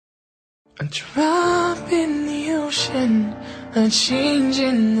A drop in the ocean, a change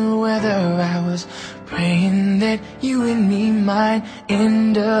in the weather. I was praying that you and me might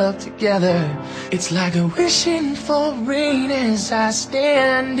end up together. It's like a wishing for rain as I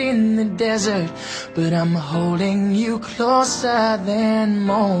stand in the desert, but I'm holding you closer than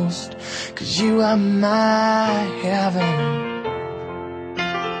most, 'cause you are my heaven.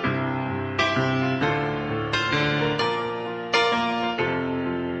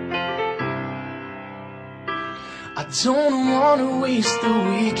 I don't wanna waste the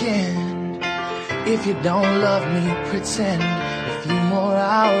weekend. If you don't love me, pretend a few more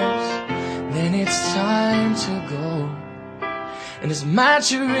hours, then it's time to go. And as my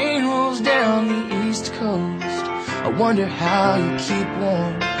train rolls down the east coast, I wonder how you keep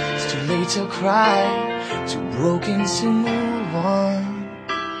warm. It's too late to cry, too broken to move on,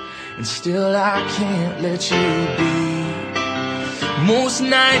 and still I can't let you be. Most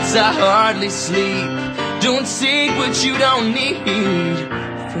nights I hardly sleep. Don't take what you don't need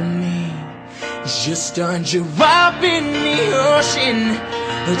from me. It's just a drop in the ocean,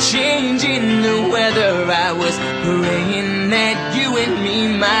 a change in the weather. I was praying that you and me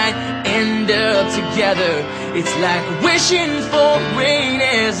might end up together. It's like wishing for rain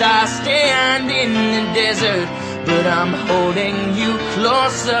as I stand in the desert, but I'm holding you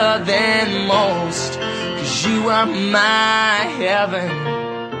closer than most, 'cause you are my heaven.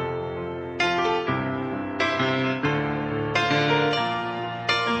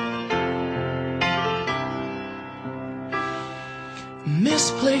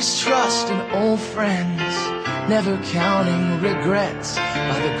 Misplaced trust in old friends, never counting regrets.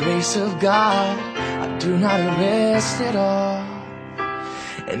 By the grace of God, I do not rest at all.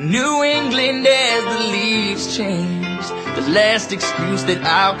 And New England as the leaves change, the last excuse that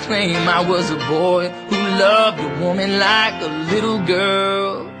I'll claim. I was a boy who loved a woman like a little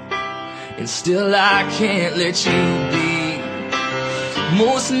girl, and still I can't let you be.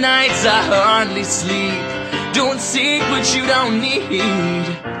 Most nights I hardly sleep. Don't take what you don't need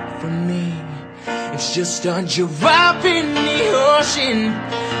from me. It's just a drop in the ocean,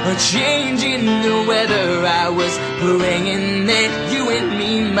 a change in the weather. I was praying that you and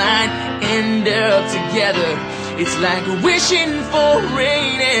me might end up together. It's like wishing for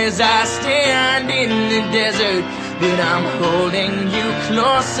rain as I stand in the desert, but I'm holding you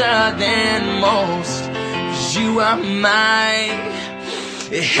closer than most, 'cause you are my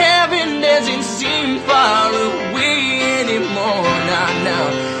heaven. Doesn't seem far away anymore. Now,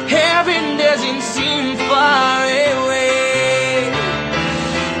 heaven doesn't seem far away.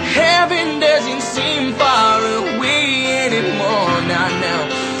 Heaven doesn't seem far